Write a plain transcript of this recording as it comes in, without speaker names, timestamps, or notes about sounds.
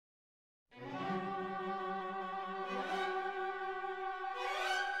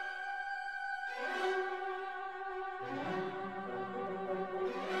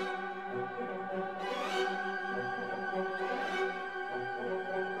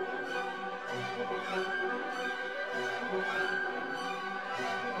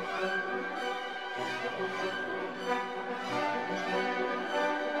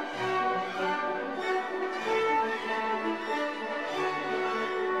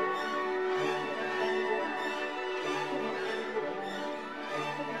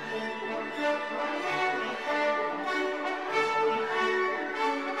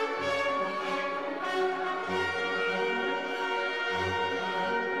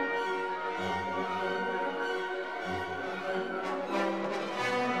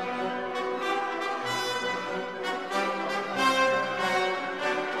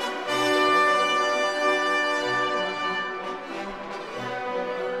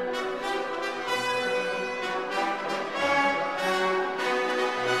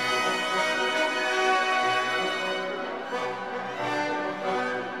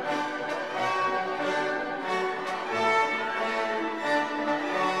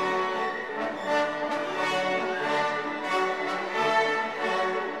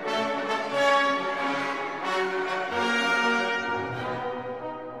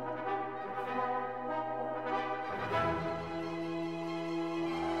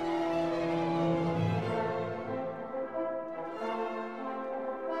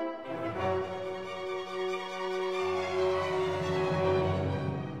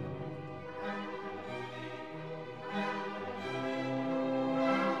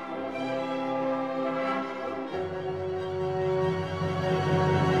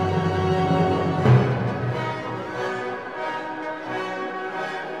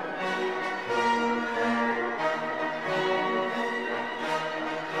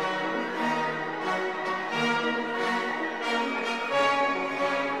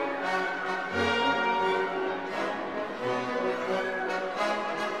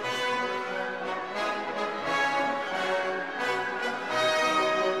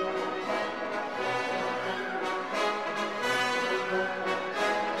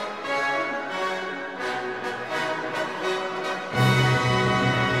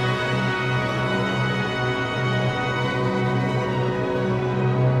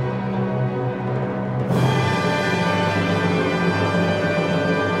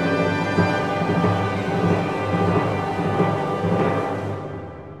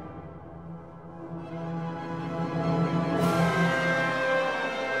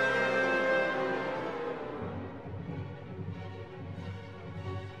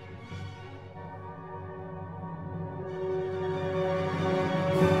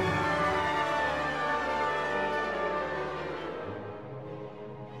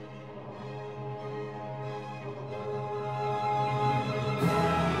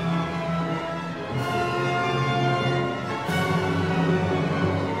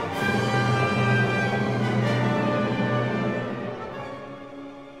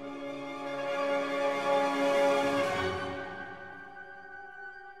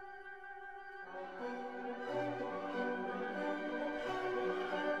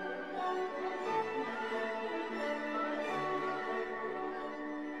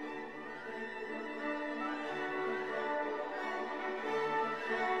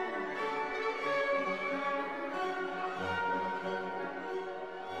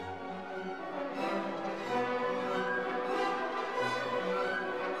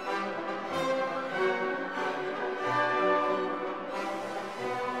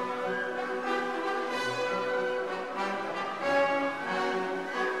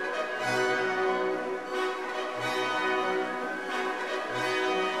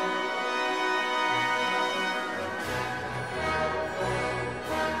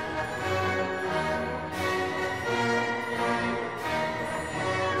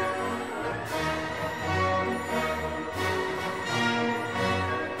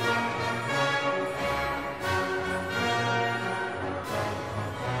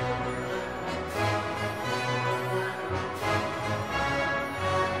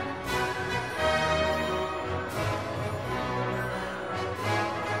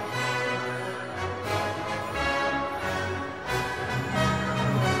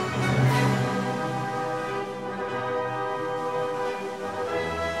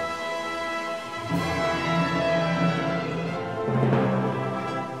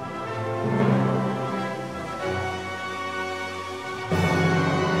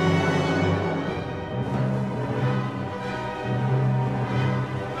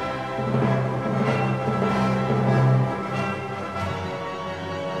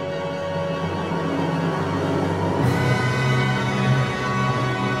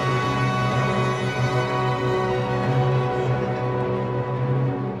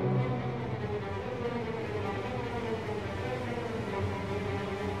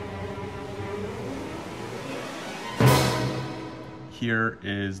here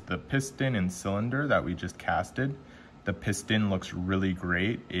is the piston and cylinder that we just casted. The piston looks really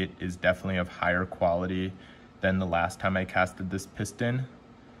great. It is definitely of higher quality than the last time I casted this piston.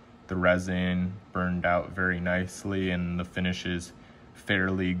 The resin burned out very nicely and the finish is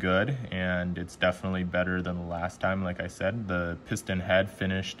fairly good, and it's definitely better than the last time. Like I said, the piston head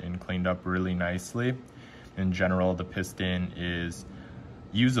finished and cleaned up really nicely. In general, the piston is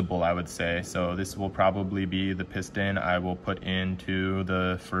usable, I would say. So this will probably be the piston I will put into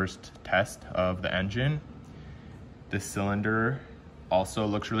the first test of the engine. The cylinder also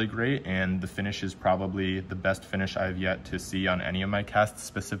looks really great, and the finish is probably the best finish I've yet to see on any of my casts,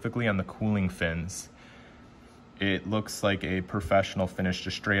 specifically on the cooling fins. It looks like a professional finish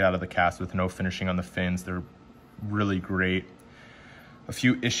just straight out of the cast with no finishing on the fins. They're really great. A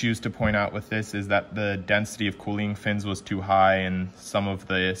few issues to point out with this is that the density of cooling fins was too high and some of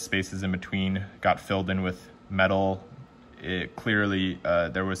the spaces in between got filled in with metal. Clearly,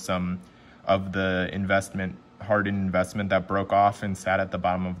 there was some of the hardened investment that broke off and sat at the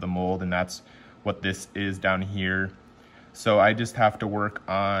bottom of the mold, and that's what this is down here. So I just have to work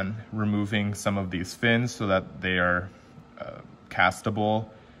on removing some of these fins so that they are castable,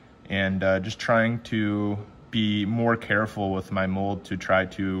 and just trying to be more careful with my mold to try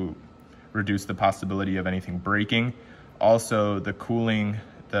to reduce the possibility of anything breaking. Also, the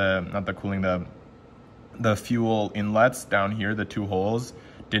fuel inlets down here, the two holes,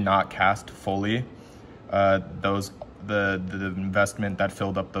 did not cast fully. The investment that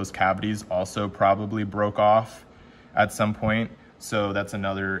filled up those cavities also probably broke off at some point. So that's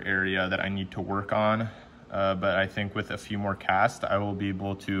another area that I need to work on. But I think with a few more casts, I will be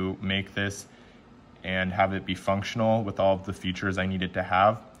able to make this and have it be functional with all of the features I need it to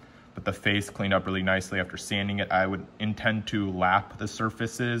have. But the face cleaned up really nicely after sanding it. I would intend to lap the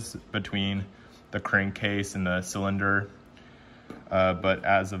surfaces between the crankcase and the cylinder. But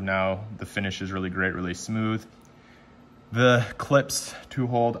as of now, the finish is really great, really smooth. The clips to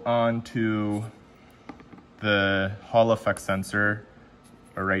hold on to the Hall effect sensor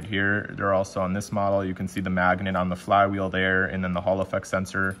are right here. They're also on this model. You can see the magnet on the flywheel there, and then the Hall effect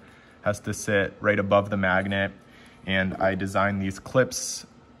sensor has to sit right above the magnet. And I designed these clips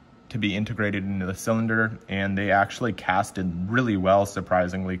to be integrated into the cylinder, and they actually casted really well,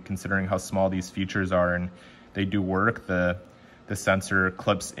 surprisingly, considering how small these features are, and they do work. The sensor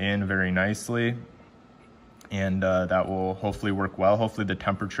clips in very nicely, and that will hopefully work well. Hopefully the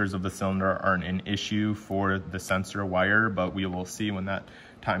temperatures of the cylinder aren't an issue for the sensor wire, but we will see when that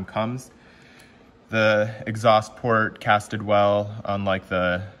time comes. The exhaust port casted well, unlike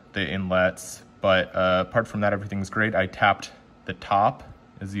the inlets, but apart from that, everything's great. I tapped the top.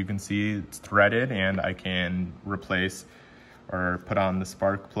 As you can see, it's threaded, and I can replace or put on the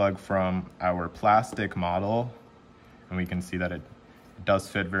spark plug from our plastic model, and we can see that it does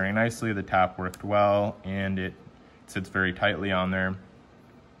fit very nicely. The tap worked well, and it sits very tightly on there.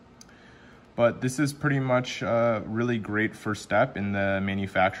 But this is pretty much a really great first step in the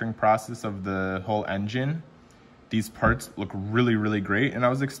manufacturing process of the whole engine. These parts look really, really great, and I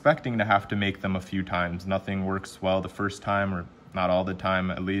was expecting to have to make them a few times. Nothing works well the first time, or not all the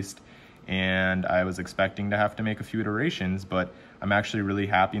time at least, and I was expecting to have to make a few iterations, but I'm actually really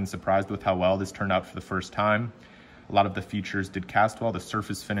happy and surprised with how well this turned out for the first time. A lot of the features did cast well. The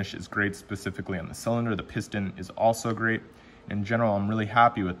surface finish is great, specifically on the cylinder. The piston is also great. In general, I'm really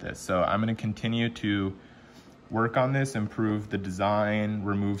happy with this. So I'm going to continue to work on this, improve the design,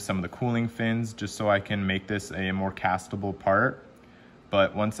 remove some of the cooling fins, just so I can make this a more castable part.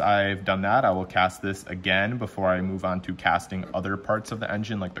 But once I've done that, I will cast this again before I move on to casting other parts of the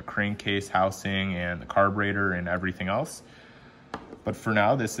engine, like the crankcase, housing, and the carburetor, and everything else. But for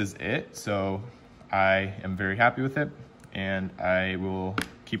now, this is it. So I am very happy with it, and I will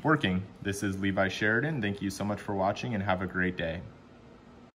keep working. This is Levi Sheridan. Thank you so much for watching, and have a great day.